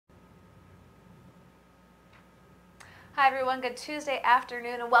Hi everyone, good Tuesday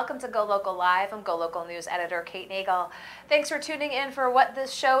afternoon and welcome to GoLocal Live. I'm GoLocal News editor Kate Nagel. Thanks for tuning in for what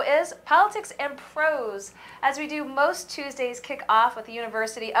this show is, Politics and Prose. As we do most Tuesdays, kick off with the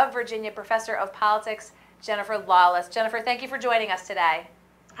University of Virginia Professor of Politics, Jennifer Lawless. Jennifer, thank you for joining us today.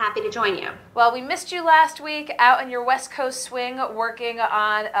 Happy to join you. Well, we missed you last week out on your West Coast swing working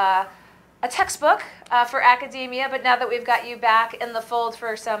on a textbook for academia, but now that we've got you back in the fold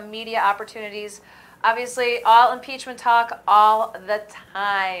for some media opportunities, obviously, all impeachment talk all the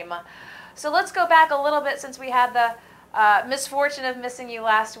time. So let's go back a little bit since we had the misfortune of missing you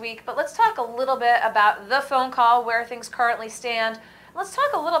last week. But let's talk a little bit about the phone call, where things currently stand. Let's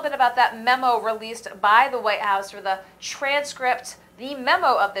talk a little bit about that memo released by the White House for the transcript, the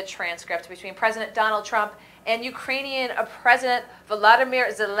memo of the transcript between President Donald Trump and Ukrainian President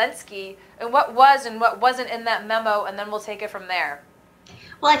Volodymyr Zelensky, and what was and what wasn't in that memo, and then we'll take it from there.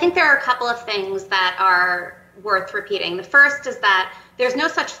 Well, I think there are a couple of things that are worth repeating. The first is that there's no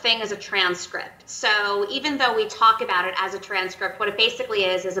such thing as a transcript. So even though we talk about it as a transcript, what it basically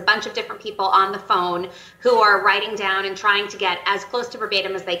is a bunch of different people on the phone who are writing down and trying to get as close to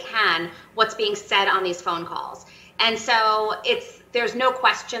verbatim as they can what's being said on these phone calls. And so there's no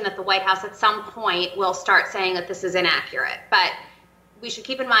question that the White House at some point will start saying that this is inaccurate. But we should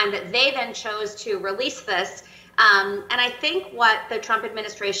keep in mind that they then chose to release this. And I think what the Trump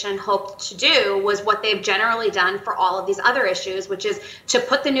administration hoped to do was what they've generally done for all of these other issues, which is to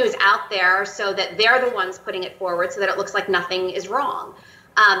put the news out there so that they're the ones putting it forward so that it looks like nothing is wrong.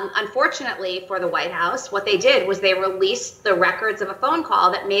 Unfortunately for the White House, what they did was they released the records of a phone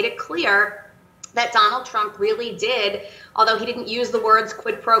call that made it clear that Donald Trump really did, although he didn't use the words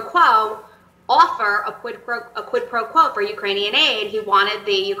quid pro quo, offer a quid pro quo for Ukrainian aid. He wanted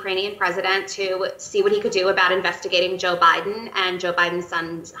the Ukrainian president to see what he could do about investigating Joe Biden and Joe Biden's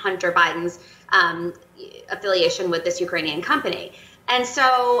son, Hunter Biden's affiliation with this Ukrainian company. And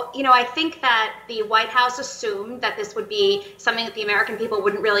so, I think that the White House assumed that this would be something that the American people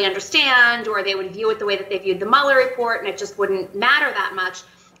wouldn't really understand, or they would view it the way that they viewed the Mueller report, and it just wouldn't matter that much.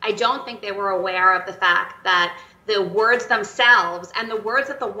 I don't think they were aware of the fact that the words themselves and the words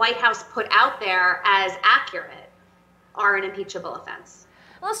that the White House put out there as accurate are an impeachable offense.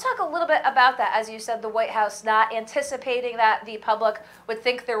 Let's talk a little bit about that. As you said, the White House not anticipating that the public would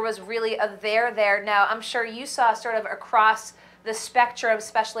think there was really a there. Now, I'm sure you saw sort of across the spectrum,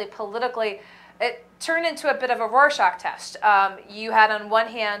 especially politically, it turned into a bit of a Rorschach test. You had on one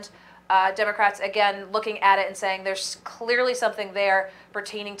hand Democrats, again, looking at it and saying there's clearly something there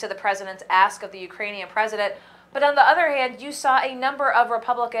pertaining to the president's ask of the Ukrainian president. But on the other hand, you saw a number of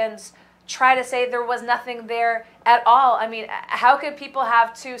Republicans try to say there was nothing there at all. I mean, how could people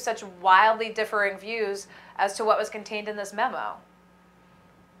have two such wildly differing views as to what was contained in this memo?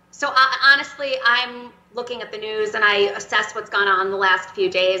 So honestly, I'm looking at the news and I assess what's gone on the last few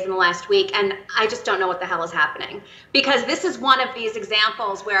days and the last week, and I just don't know what the hell is happening. Because this is one of these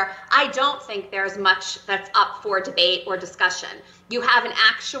examples where I don't think there's much that's up for debate or discussion. You have an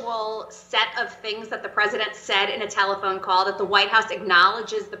actual set of things that the president said in a telephone call that the White House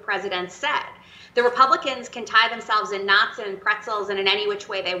acknowledges the president said. The Republicans can tie themselves in knots and pretzels and in any which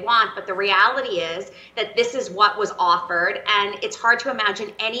way they want, but the reality is that this is what was offered, and it's hard to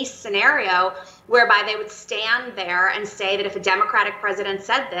imagine any scenario whereby they would stand there and say that if a Democratic president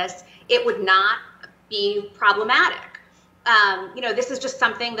said this, it would not be problematic. This is just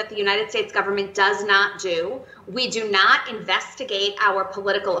something that the United States government does not do. We do not investigate our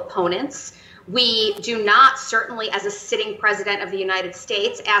political opponents. We do not, certainly as a sitting president of the United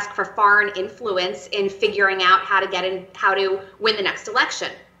States, ask for foreign influence in figuring out how to win the next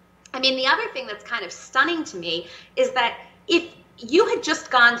election. I mean, the other thing that's kind of stunning to me is that if you had just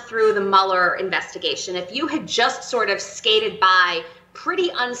gone through the Mueller investigation, if you had just sort of skated by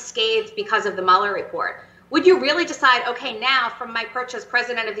pretty unscathed because of the Mueller report, would you really decide, okay, now from my perch as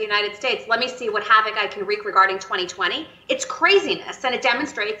president of the United States, let me see what havoc I can wreak regarding 2020? It's craziness, and it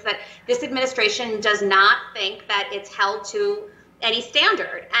demonstrates that this administration does not think that it's held to any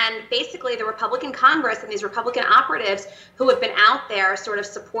standard. And basically the Republican Congress and these Republican operatives who have been out there sort of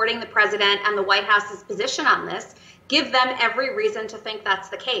supporting the president and the White House's position on this give them every reason to think that's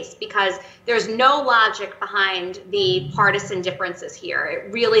the case, because there's no logic behind the partisan differences here.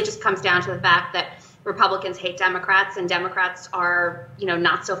 It really just comes down to the fact that Republicans hate Democrats and Democrats are,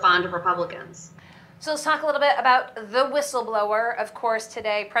 not so fond of Republicans. So let's talk a little bit about the whistleblower. Of course,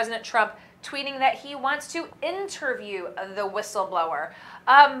 today, President Trump tweeting that he wants to interview the whistleblower.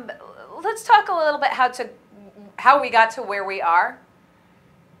 Let's talk a little bit how we got to where we are.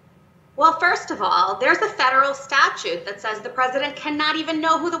 Well, first of all, there's a federal statute that says the president cannot even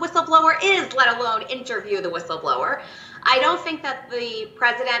know who the whistleblower is, let alone interview the whistleblower. I don't think that the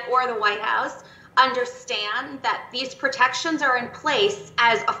president or the White House understand that these protections are in place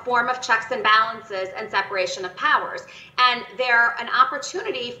as a form of checks and balances and separation of powers. And they're an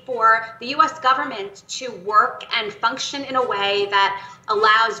opportunity for the U.S. government to work and function in a way that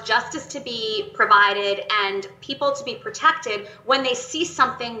allows justice to be provided and people to be protected when they see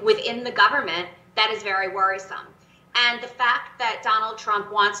something within the government that is very worrisome. And the fact that Donald Trump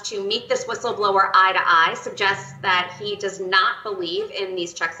wants to meet this whistleblower eye to eye suggests that he does not believe in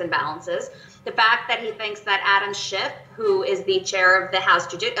these checks and balances. The fact that he thinks that Adam Schiff, who is the chair of the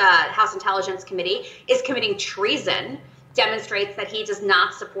House Intelligence Committee, is committing treason demonstrates that he does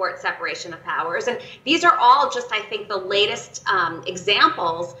not support separation of powers. And these are all just, I think, the latest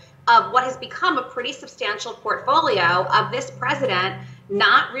examples of what has become a pretty substantial portfolio of this president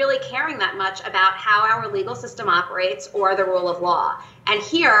not really caring that much about how our legal system operates or the rule of law. And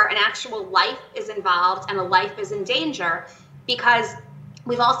here, an actual life is involved and a life is in danger because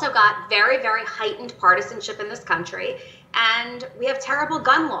we've also got very, very heightened partisanship in this country. And we have terrible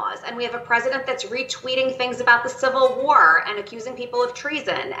gun laws. And we have a president that's retweeting things about the Civil War and accusing people of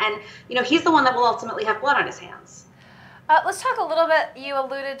treason. And, you know, he's the one that will ultimately have blood on his hands. Let's talk a little bit. You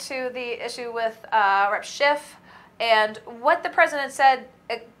alluded to the issue with Rep. Schiff. And what the president said,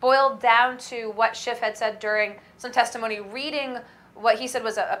 it boiled down to what Schiff had said during some testimony, reading what he said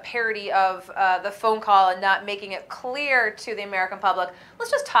was a parody of the phone call and not making it clear to the American public.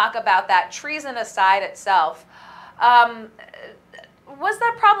 Let's just talk about that, treason aside itself. Was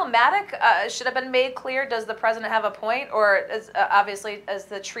that problematic? Should have been made clear? Does the president have a point? Or is, obviously, is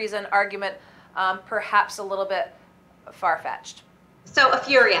the treason argument perhaps a little bit far-fetched? So a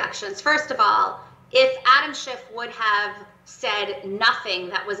few reactions. First of all, if Adam Schiff would have said nothing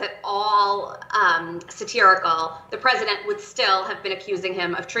that was at all satirical, the president would still have been accusing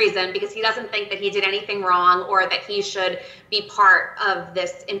him of treason because he doesn't think that he did anything wrong or that he should be part of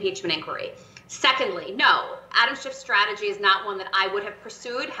this impeachment inquiry. Secondly, no, Adam Schiff's strategy is not one that I would have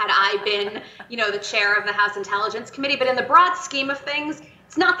pursued had I been, you know, the chair of the House Intelligence Committee. But in the broad scheme of things,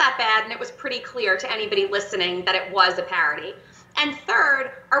 it's not that bad, and it was pretty clear to anybody listening that it was a parody. And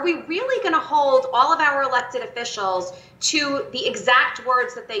third, are we really going to hold all of our elected officials to the exact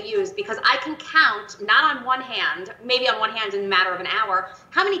words that they use? Because I can count, not on one hand, maybe on one hand in a matter of an hour,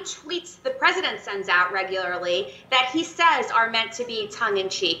 how many tweets the president sends out regularly that he says are meant to be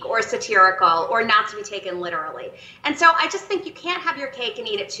tongue-in-cheek or satirical or not to be taken literally. And so I just think you can't have your cake and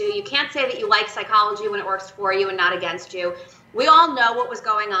eat it too. You can't say that you like psychology when it works for you and not against you. We all know what was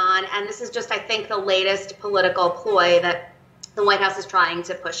going on, and this is just, I think, the latest political ploy that the White House is trying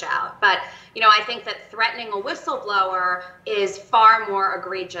to push out. But, you know, I think that threatening a whistleblower is far more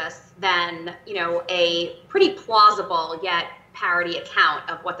egregious than, you know, a pretty plausible yet parody account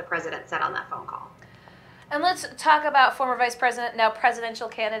of what the president said on that phone call. And let's talk about former Vice President, now presidential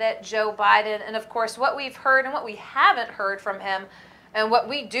candidate Joe Biden, and of course what we've heard and what we haven't heard from him, and what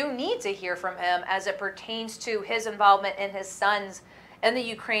we do need to hear from him as it pertains to his involvement in his son's and the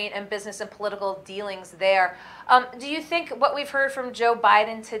Ukraine and business and political dealings there. Do you think what we've heard from Joe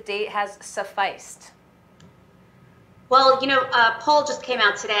Biden to date has sufficed? Well, you know, a poll just came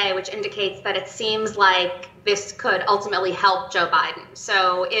out today which indicates that it seems like this could ultimately help Joe Biden.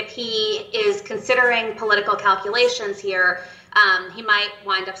 So if he is considering political calculations here, he might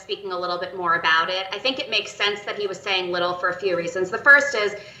wind up speaking a little bit more about it. I think it makes sense that he was saying little for a few reasons. The first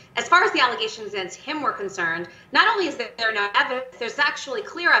is, as far as the allegations against him were concerned, not only is there no evidence, there's actually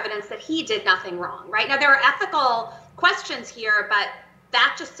clear evidence that he did nothing wrong, right? Now, there are ethical questions here, but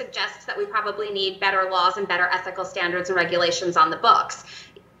that just suggests that we probably need better laws and better ethical standards and regulations on the books.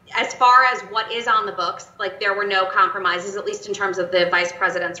 As far as what is on the books, like, there were no compromises, at least in terms of the vice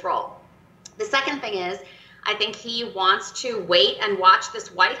president's role. The second thing is, I think he wants to wait and watch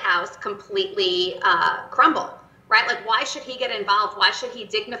this White House completely crumble. Right? Like, why should he get involved? Why should he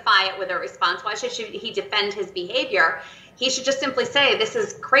dignify it with a response? Why should he defend his behavior? He should just simply say, this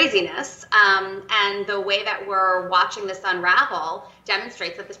is craziness. And the way that we're watching this unravel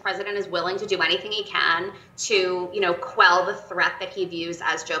demonstrates that this president is willing to do anything he can to, you know, quell the threat that he views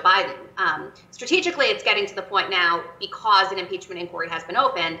as Joe Biden. Strategically, it's getting to the point now, because an impeachment inquiry has been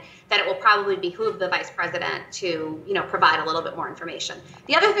opened, that it will probably behoove the vice president to, you know, provide a little bit more information.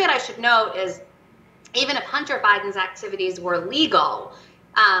 The other thing that I should note is, even if Hunter Biden's activities were legal,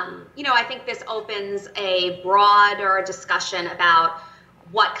 you know, I think this opens a broader discussion about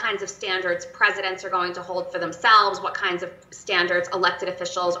what kinds of standards presidents are going to hold for themselves, what kinds of standards elected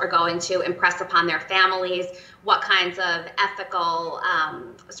officials are going to impress upon their families, what kinds of ethical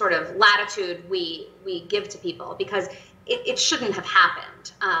sort of latitude we give to people, because it shouldn't have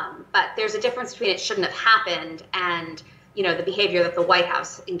happened. But there's a difference between it shouldn't have happened and, the behavior that the White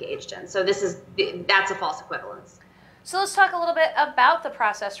House engaged in. So that's a false equivalence. So let's talk a little bit about the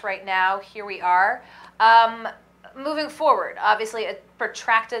process right now. Here we are. Moving forward, obviously a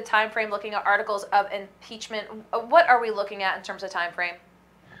protracted time frame looking at articles of impeachment. What are we looking at in terms of time frame?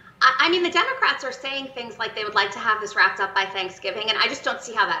 I mean, the Democrats are saying things like they would like to have this wrapped up by Thanksgiving, and I just don't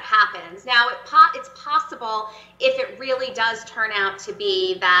see how that happens. Now, it's possible if it really does turn out to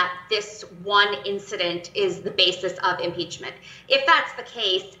be that this one incident is the basis of impeachment. If that's the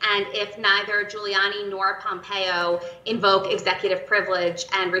case, and if neither Giuliani nor Pompeo invoke executive privilege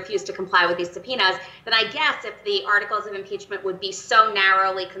and refuse to comply with these subpoenas, then I guess if the articles of impeachment would be so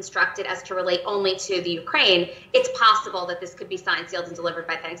narrowly constructed as to relate only to the Ukraine, it's possible that this could be signed, sealed, and delivered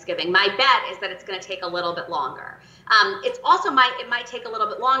by Thanksgiving. My bet is that it's going to take a little bit longer. It might take a little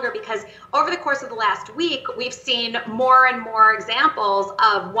bit longer because over the course of the last week, we've seen more and more examples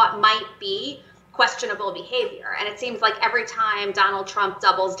of what might be questionable behavior. And it seems like every time Donald Trump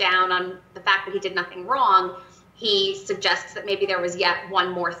doubles down on the fact that he did nothing wrong, he suggests that maybe there was yet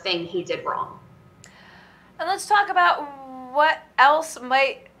one more thing he did wrong. And let's talk about what else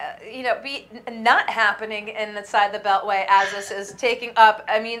might be not happening inside the Beltway as this is taking up.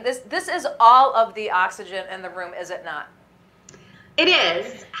 I mean, this is all of the oxygen in the room, is it not? It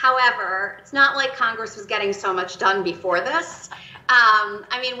is. However, it's not like Congress was getting so much done before this.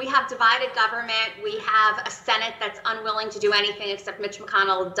 We have divided government. We have a Senate that's unwilling to do anything except Mitch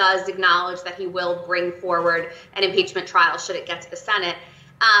McConnell does acknowledge that he will bring forward an impeachment trial should it get to the Senate.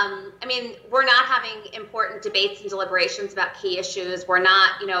 We're not having important debates and deliberations about key issues. We're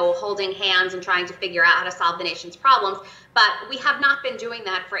not, holding hands and trying to figure out how to solve the nation's problems. But we have not been doing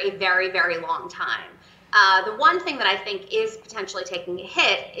that for a very, very long time. The one thing that I think is potentially taking a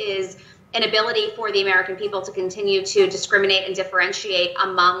hit is an ability for the American people to continue to discriminate and differentiate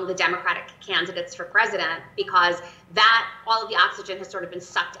among the Democratic candidates for president, because that all of the oxygen has sort of been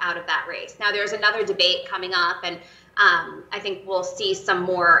sucked out of that race. Now, there's another debate coming up, and I think we'll see some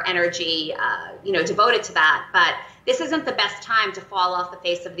more energy, devoted to that. But this isn't the best time to fall off the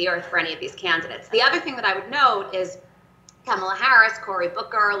face of the earth for any of these candidates. The other thing that I would note is Kamala Harris, Cory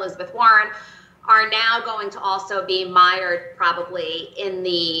Booker, Elizabeth Warren are now going to also be mired probably in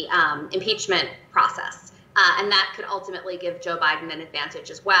the impeachment process. And that could ultimately give Joe Biden an advantage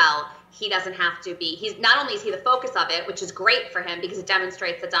as well. He doesn't have to be, he's not only is he the focus of it, which is great for him because it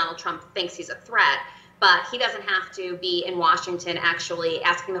demonstrates that Donald Trump thinks he's a threat, but he doesn't have to be in Washington actually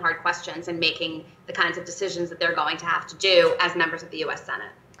asking the hard questions and making the kinds of decisions that they're going to have to do as members of the U.S.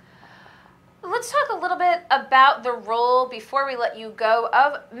 Senate. Let's talk a little bit about the role, before we let you go,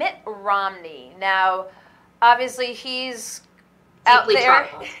 of Mitt Romney. Now, obviously, he's out deeply there.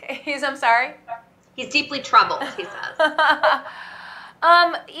 Troubled. I'm sorry? He's deeply troubled, he says.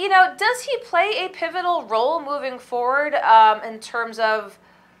 Does he play a pivotal role moving forward in terms of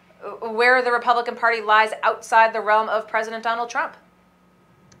where the Republican Party lies outside the realm of President Donald Trump?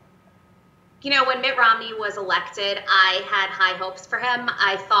 When Mitt Romney was elected, I had high hopes for him.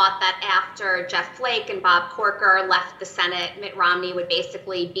 I thought that after Jeff Flake and Bob Corker left the Senate, Mitt Romney would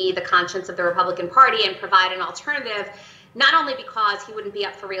basically be the conscience of the Republican Party and provide an alternative, not only because he wouldn't be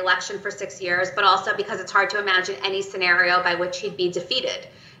up for re-election for 6 years, but also because it's hard to imagine any scenario by which he'd be defeated.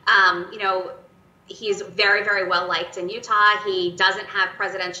 He's very, very well liked in Utah. He doesn't have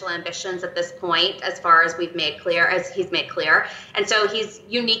presidential ambitions at this point, as far as he's made clear. And so he's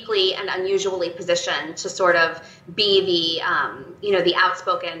uniquely and unusually positioned to sort of be the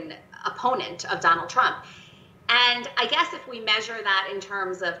outspoken opponent of Donald Trump. And I guess if we measure that in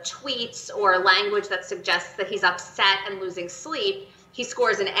terms of tweets or language that suggests that he's upset and losing sleep, he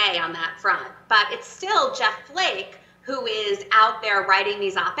scores an A on that front. But it's still Jeff Flake who is out there writing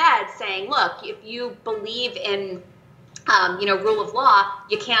these op-eds saying, look, if you believe in, rule of law,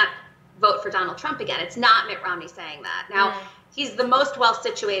 you can't vote for Donald Trump again. It's not Mitt Romney saying that. Now, he's the most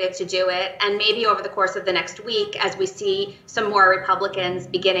well-situated to do it, and maybe over the course of the next week, as we see some more Republicans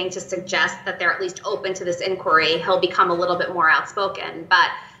beginning to suggest that they're at least open to this inquiry, he'll become a little bit more outspoken. But,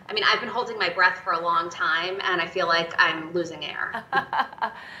 I've been holding my breath for a long time, and I feel like I'm losing air.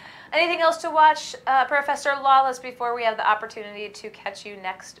 Anything else to watch, Professor Lawless, before we have the opportunity to catch you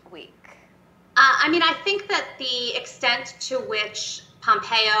next week? I think that the extent to which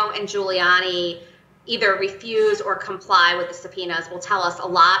Pompeo and Giuliani either refuse or comply with the subpoenas will tell us a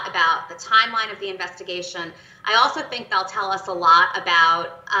lot about the timeline of the investigation. I also think they'll tell us a lot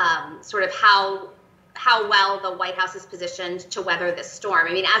about sort of how well the White House is positioned to weather this storm.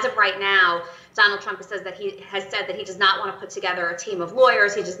 As of right now, Donald Trump has said that he does not want to put together a team of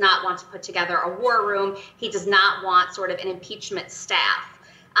lawyers. He does not want to put together a war room. He does not want sort of an impeachment staff.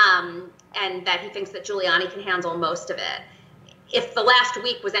 and that he thinks that Giuliani can handle most of it. If the last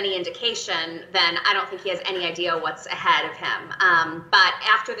week was any indication, then I don't think he has any idea what's ahead of him. But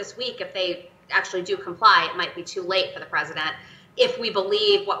after this week, if they actually do comply, it might be too late for the president. If we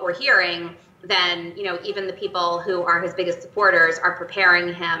believe what we're hearing, then, you know, even the people who are his biggest supporters are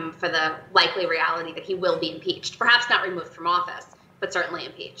preparing him for the likely reality that he will be impeached. Perhaps not removed from office, but certainly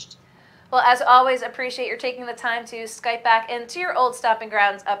impeached. Well, as always, appreciate your taking the time to Skype back into your old stomping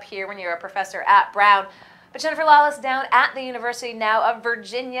grounds up here when you were a professor at Brown. But Jennifer Lawless down at the University now of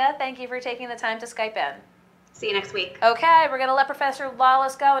Virginia, thank you for taking the time to Skype in. See you next week. Okay, we're going to let Professor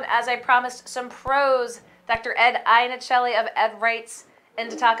Lawless go. And as I promised, some pros. Dr. Ed Iannicelli of Ed Writes, and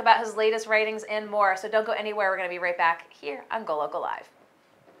to talk about his latest writings and more. So don't go anywhere. We're going to be right back here on GoLocal Live.